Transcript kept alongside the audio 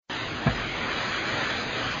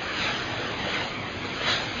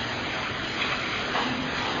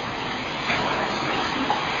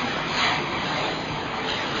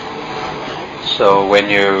also when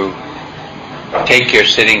you take your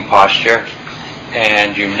sitting posture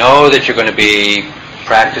and you know that you're going to be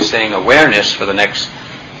practicing awareness for the next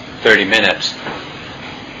 30 minutes,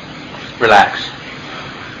 relax.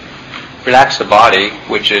 Relax the body,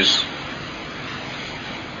 which is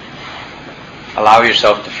allow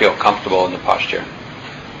yourself to feel comfortable in the posture.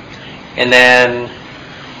 And then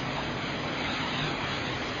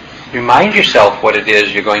remind yourself what it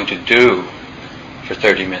is you're going to do for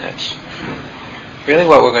 30 minutes. Really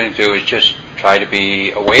what we're going to do is just try to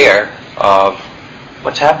be aware of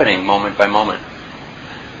what's happening moment by moment.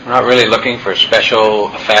 We're not really looking for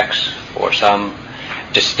special effects or some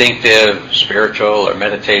distinctive spiritual or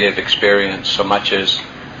meditative experience so much as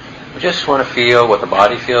we just want to feel what the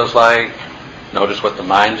body feels like, notice what the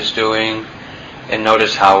mind is doing, and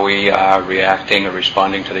notice how we are reacting or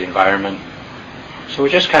responding to the environment. So we're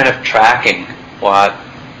just kind of tracking what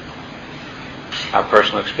our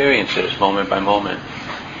personal experience is moment by moment.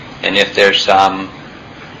 And if there's some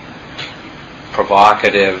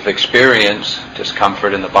provocative experience,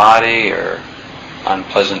 discomfort in the body or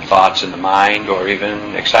unpleasant thoughts in the mind or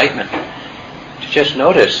even excitement, to just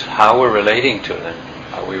notice how we're relating to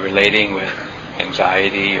them. Are we relating with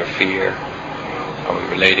anxiety or fear? Are we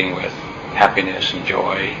relating with happiness and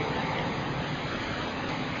joy?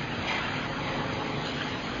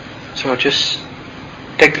 So just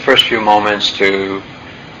take the first few moments to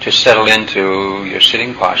just settle into your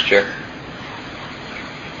sitting posture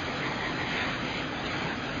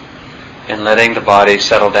and letting the body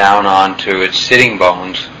settle down onto its sitting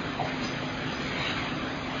bones.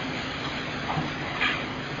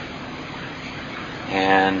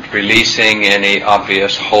 And releasing any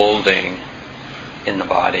obvious holding in the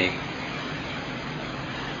body.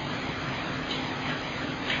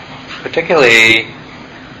 Particularly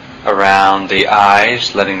around the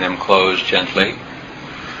eyes, letting them close gently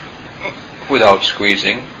without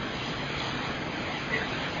squeezing.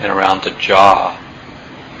 And around the jaw.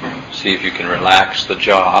 See if you can relax the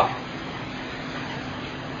jaw.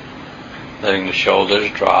 Letting the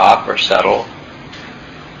shoulders drop or settle.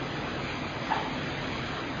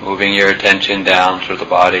 Moving your attention down through the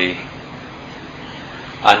body.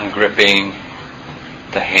 Ungripping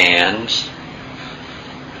the hands.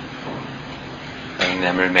 Letting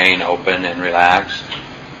them remain open and relaxed.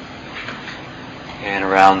 And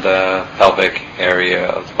around the pelvic area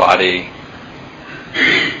of the body,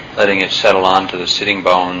 letting it settle onto the sitting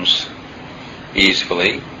bones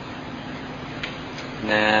easily. And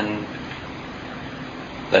then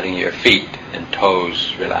letting your feet and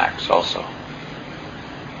toes relax also.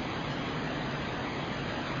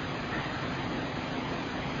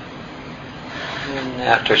 And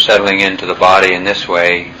after settling into the body in this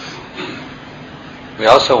way, we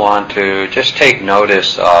also want to just take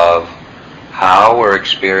notice of how we're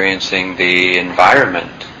experiencing the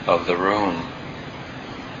environment of the room.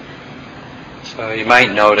 So you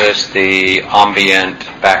might notice the ambient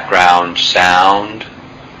background sound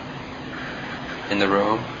in the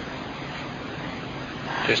room.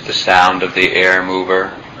 Just the sound of the air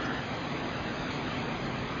mover.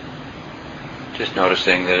 Just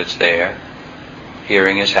noticing that it's there.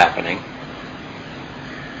 Hearing is happening.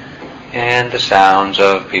 And the sounds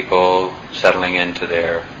of people settling into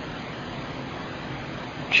their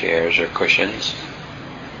chairs or cushions.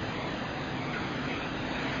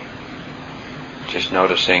 Just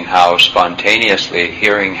noticing how spontaneously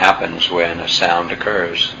hearing happens when a sound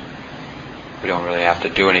occurs. We don't really have to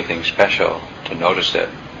do anything special to notice it.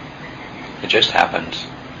 It just happens.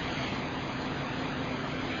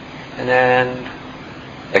 And then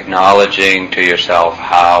acknowledging to yourself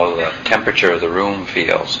how the temperature of the room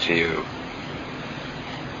feels to you.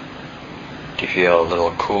 Do you feel a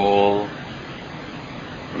little cool?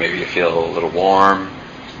 Maybe you feel a little warm?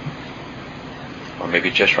 Or maybe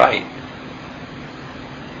just right?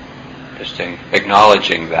 Just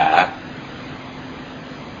acknowledging that.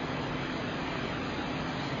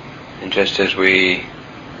 And just as we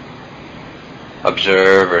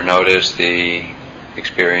observe or notice the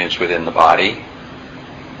experience within the body,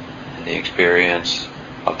 the experience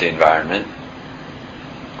of the environment,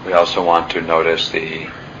 we also want to notice the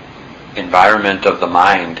environment of the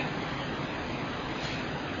mind.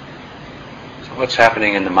 So what's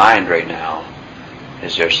happening in the mind right now?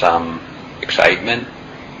 Is there some excitement?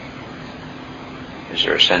 Is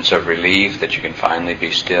there a sense of relief that you can finally be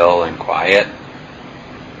still and quiet?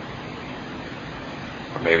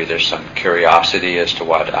 Or maybe there's some curiosity as to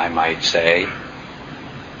what I might say.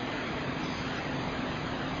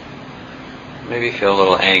 Maybe feel a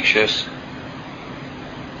little anxious.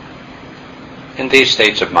 And these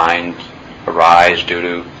states of mind arise due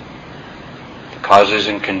to the causes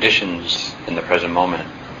and conditions in the present moment.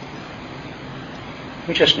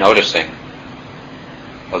 We're just noticing,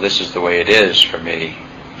 well, this is the way it is for me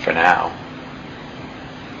for now.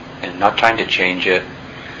 And not trying to change it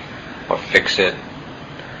or fix it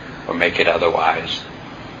or make it otherwise.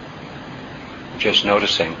 Just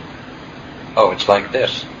noticing, oh, it's like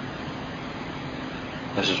this.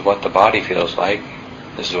 This is what the body feels like.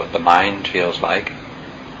 This is what the mind feels like.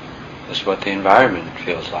 This is what the environment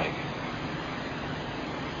feels like.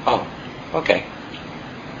 Oh, okay.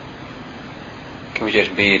 Can we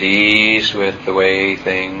just be at ease with the way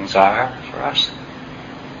things are for us?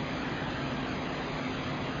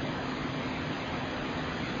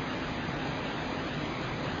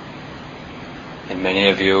 And many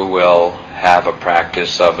of you will have a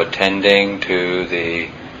practice of attending to the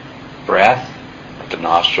breath, at the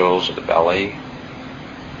nostrils or the belly.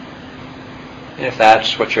 And if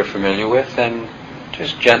that's what you're familiar with, then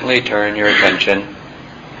just gently turn your attention.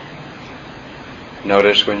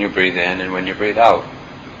 Notice when you breathe in and when you breathe out,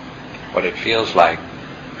 what it feels like.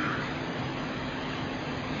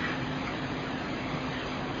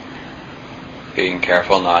 Being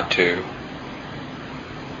careful not to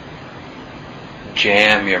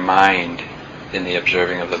jam your mind in the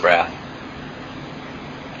observing of the breath.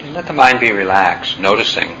 And let the mind be relaxed,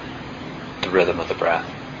 noticing the rhythm of the breath.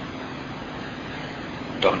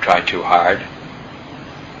 Don't try too hard,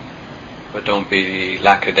 but don't be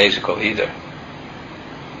lackadaisical either.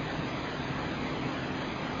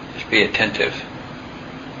 Just be attentive.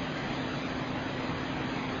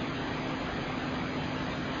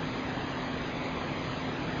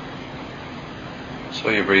 So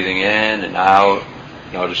you're breathing in and out,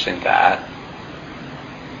 noticing that.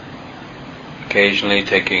 Occasionally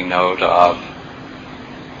taking note of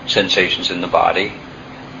sensations in the body.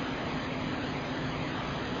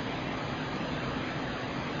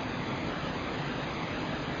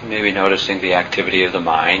 Maybe noticing the activity of the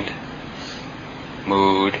mind,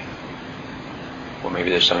 mood, or maybe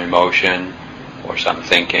there's some emotion or some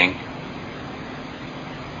thinking.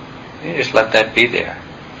 You just let that be there.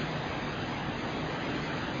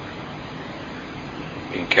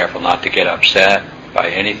 Being careful not to get upset by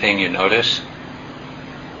anything you notice.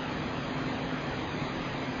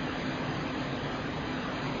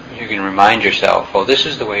 You can remind yourself, oh, this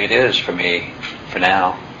is the way it is for me for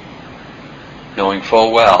now, knowing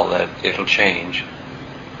full well that it'll change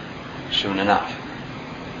soon enough.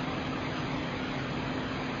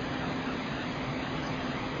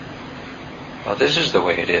 Well, this is the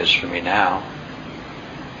way it is for me now.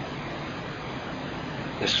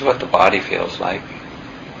 This is what the body feels like.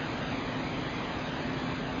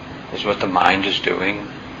 This is what the mind is doing.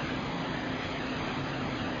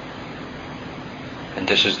 And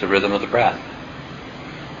this is the rhythm of the breath.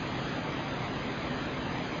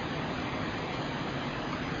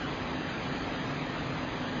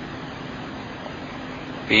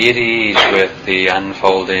 Be at ease with the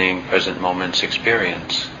unfolding present moment's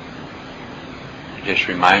experience. Just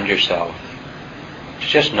remind yourself to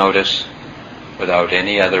just notice without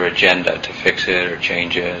any other agenda to fix it or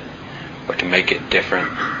change it or to make it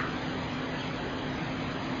different.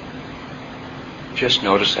 Just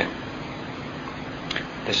noticing.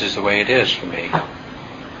 This is the way it is for me.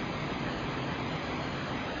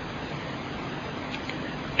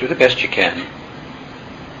 Do the best you can.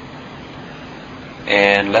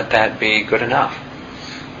 And let that be good enough.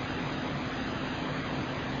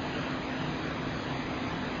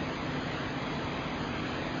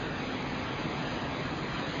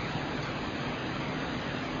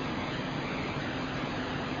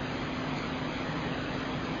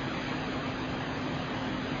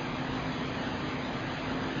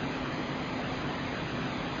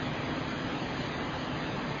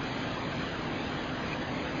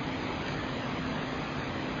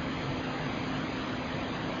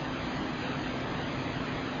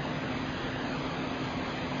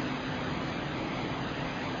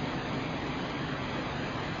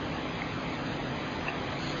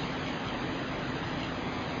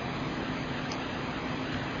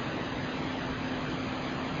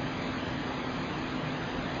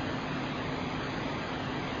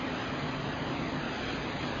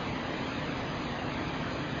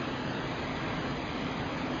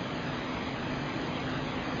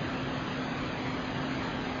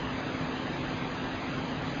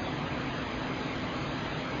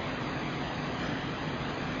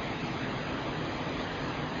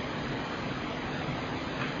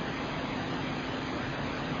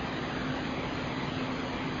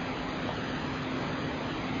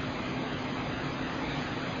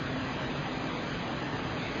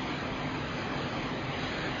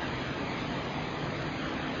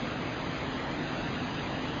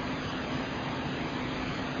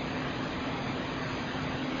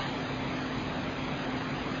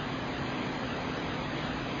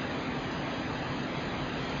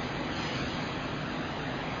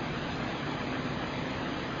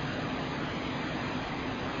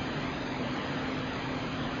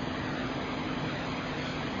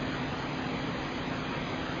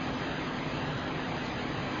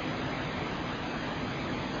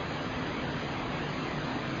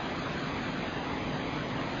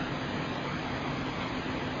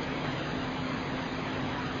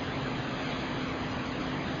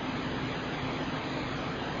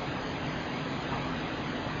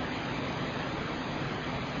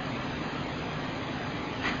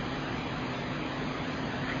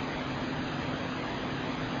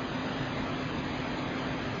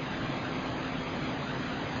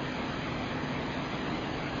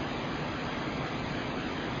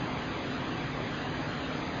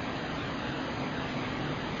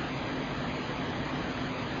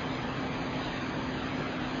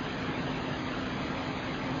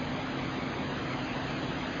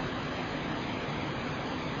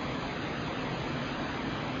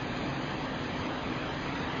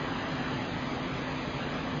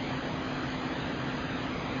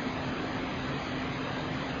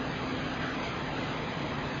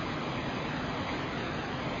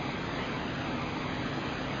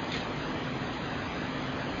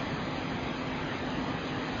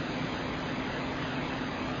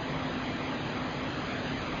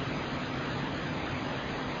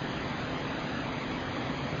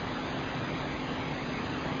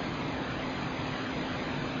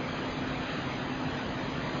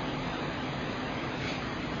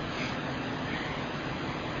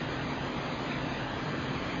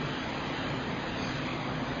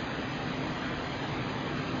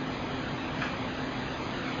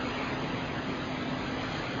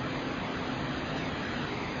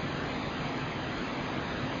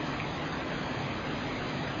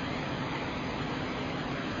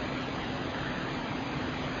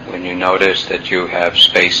 When you notice that you have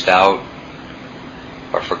spaced out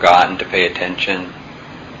or forgotten to pay attention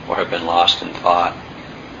or have been lost in thought,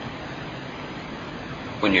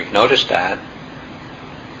 when you've noticed that,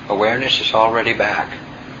 awareness is already back.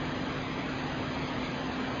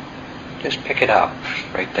 Just pick it up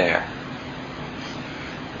right there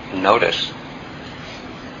and notice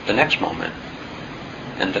the next moment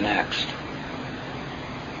and the next,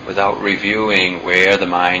 without reviewing where the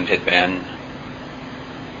mind had been,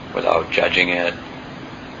 without judging it,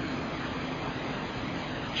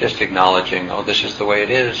 just acknowledging, oh, this is the way it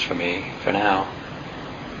is for me for now,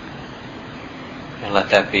 and let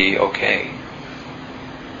that be okay.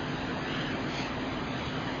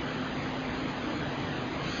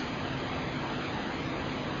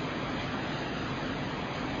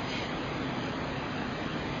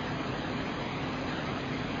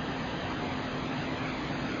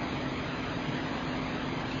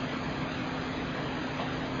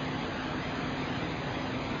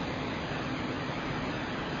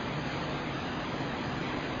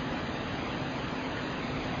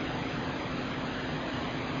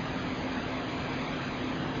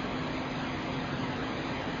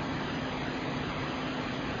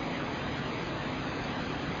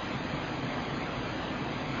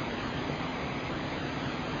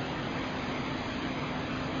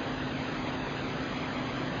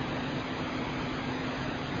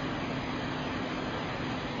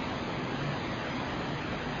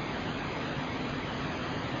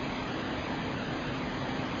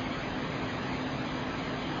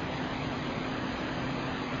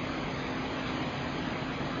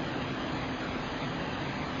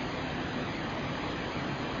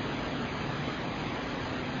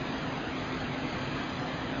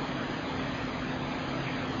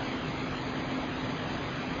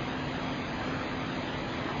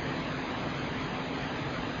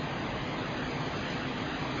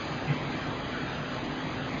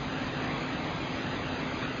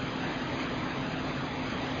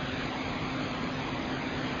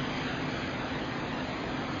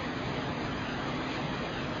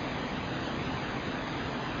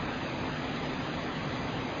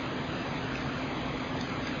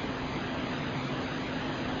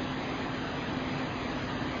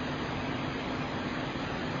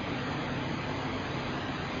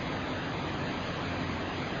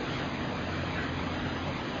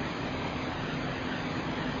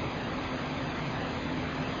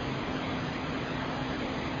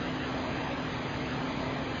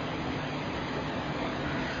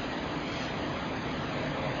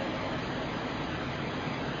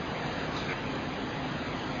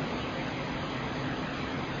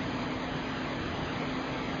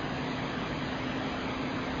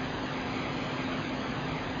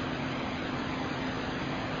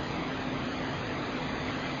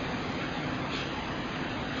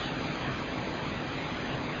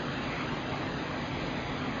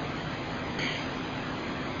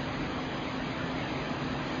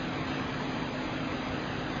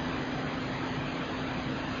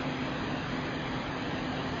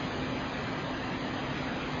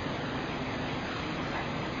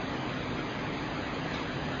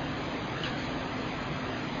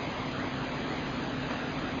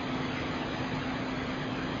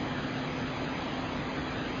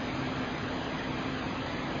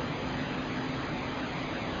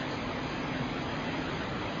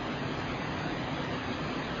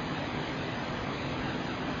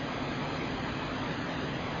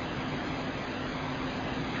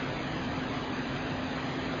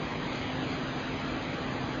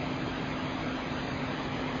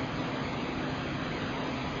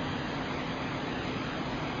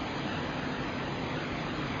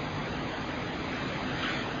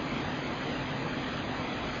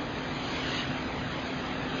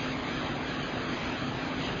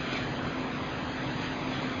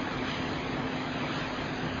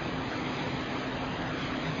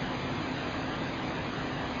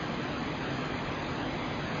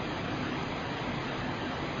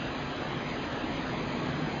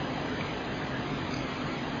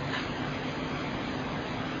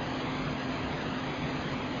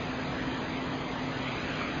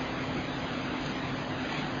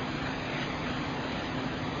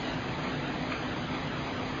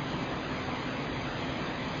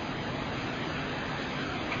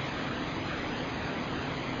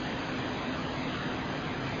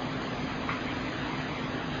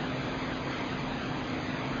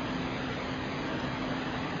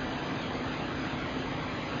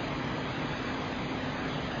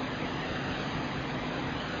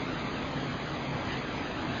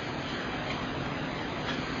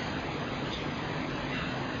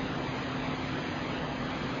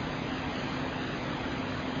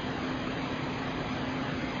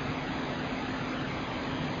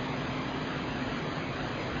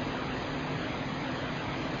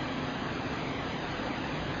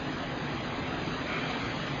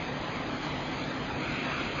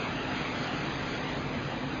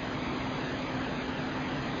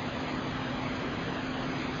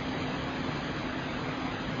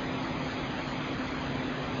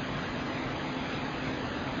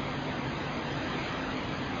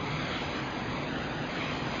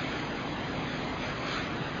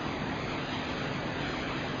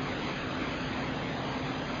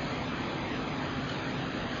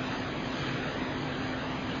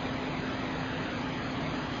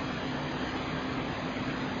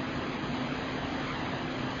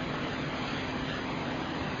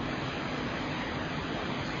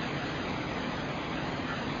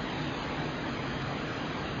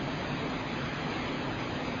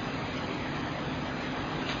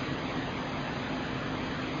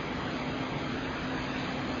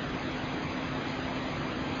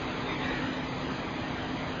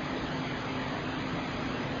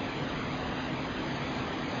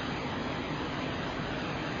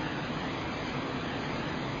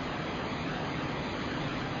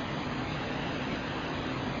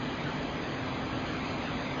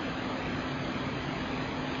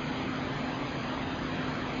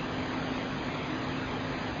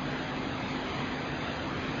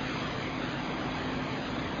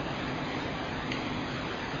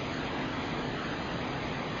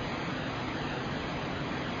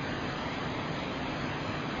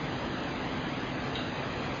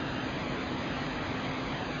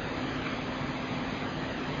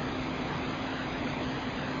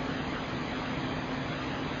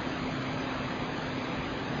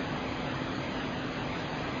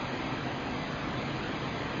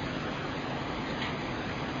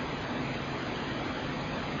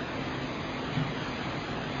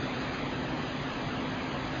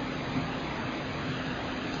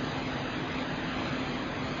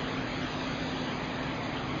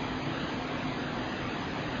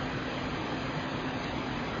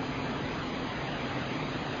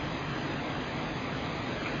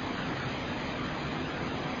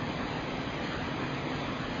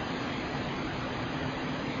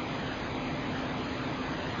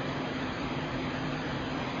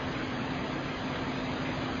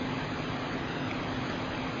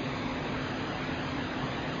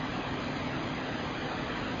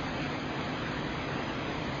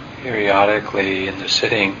 periodically in the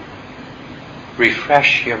sitting,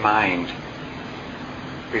 refresh your mind,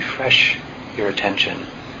 refresh your attention,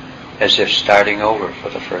 as if starting over for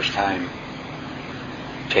the first time,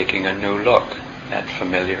 taking a new look at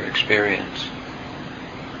familiar experience.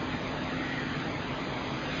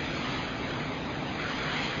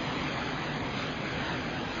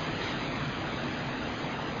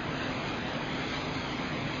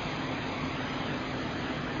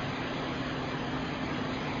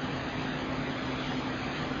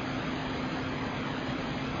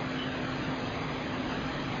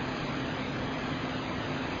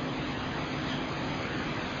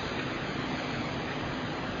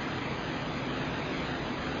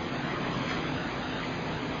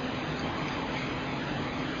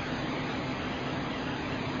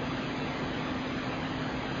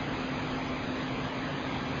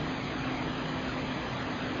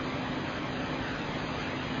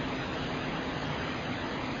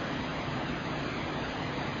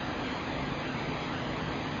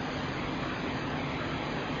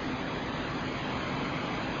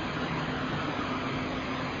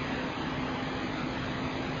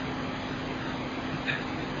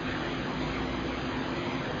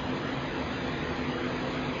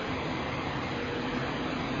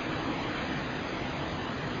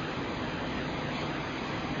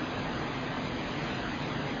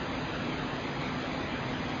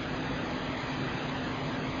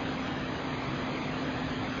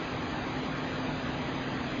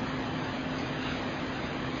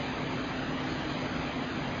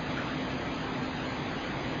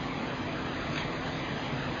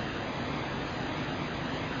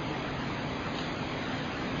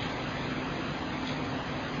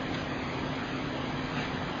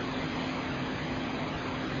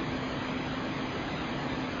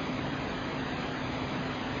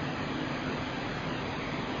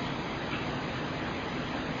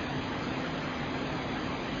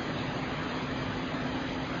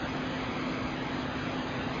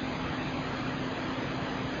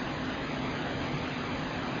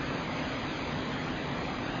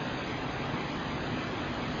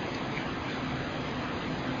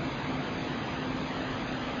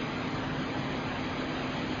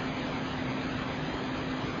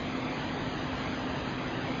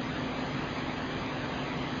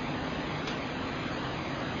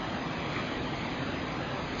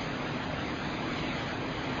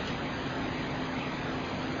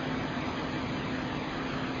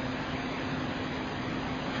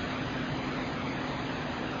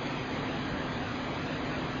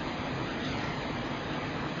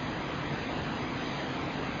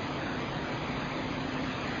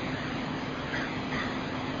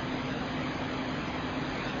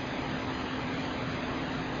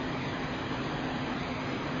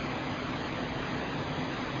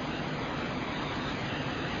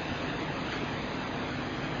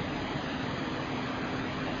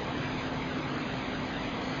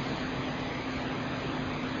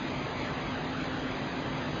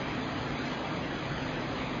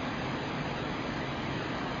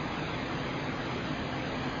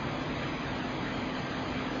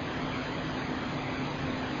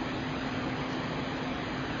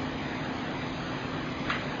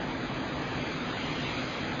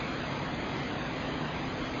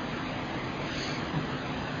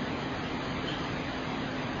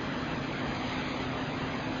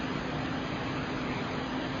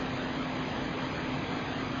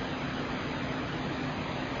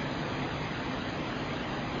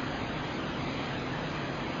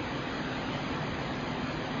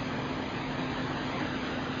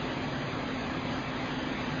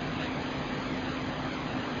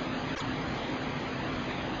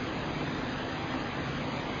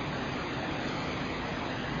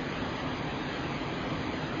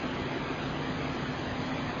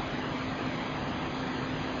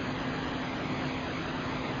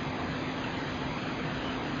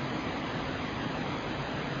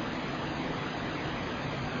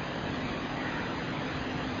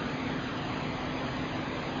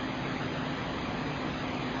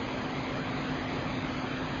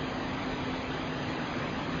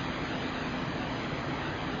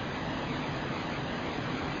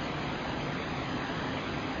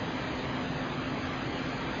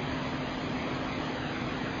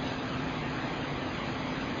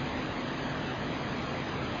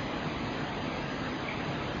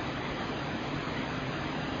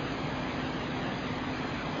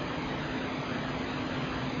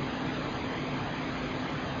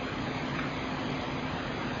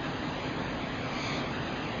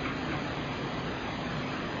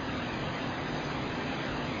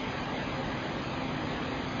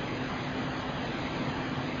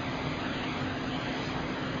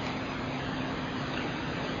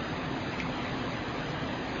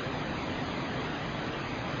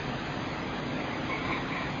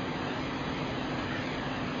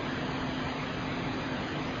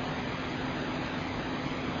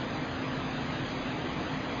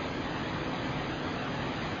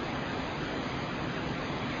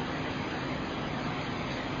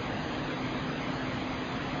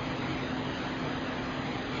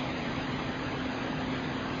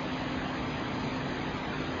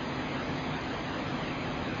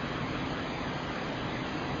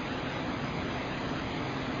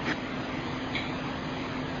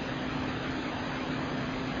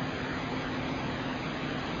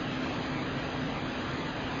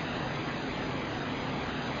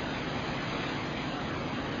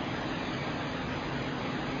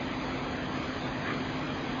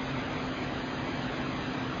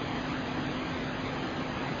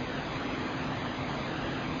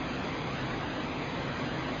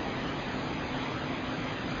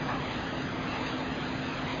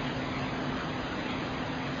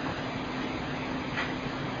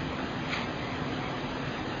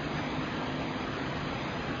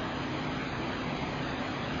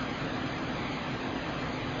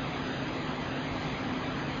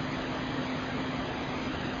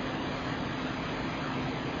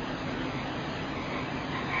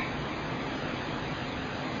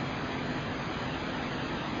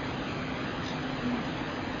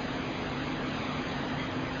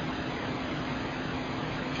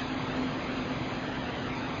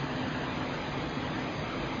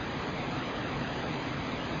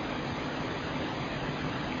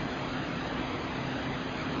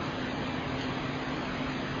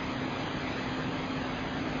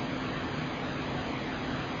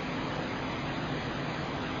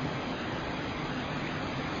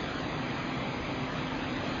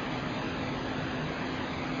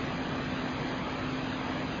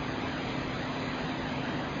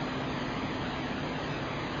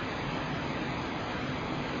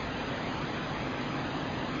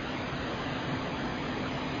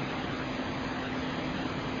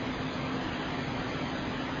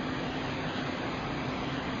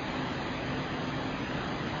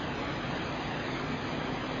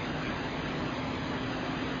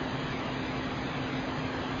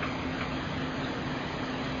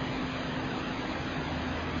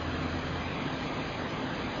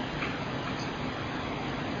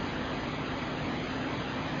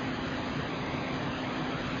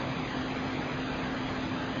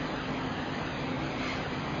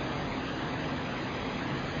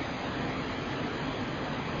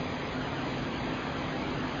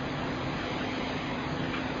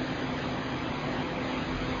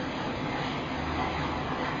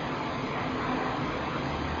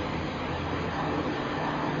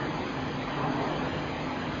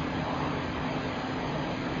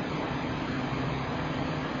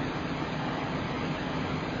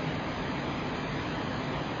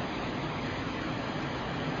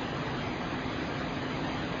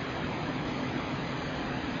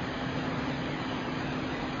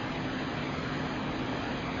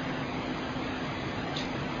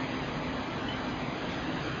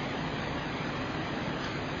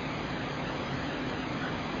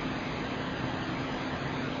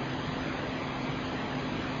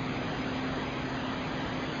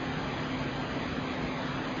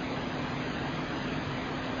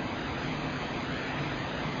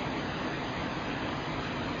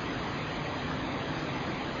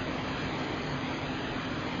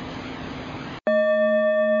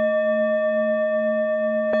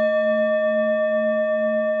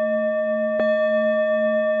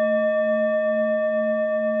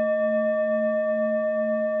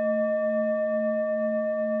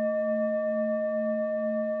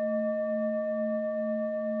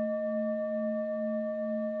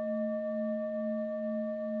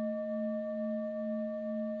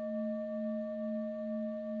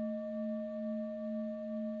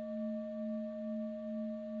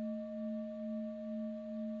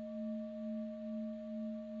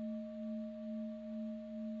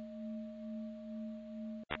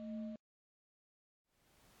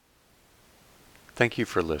 Thank you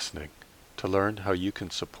for listening. To learn how you can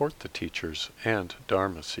support the teachers and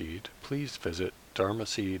Dharma Seed, please visit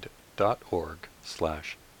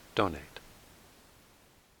dharmaseed.org/donate.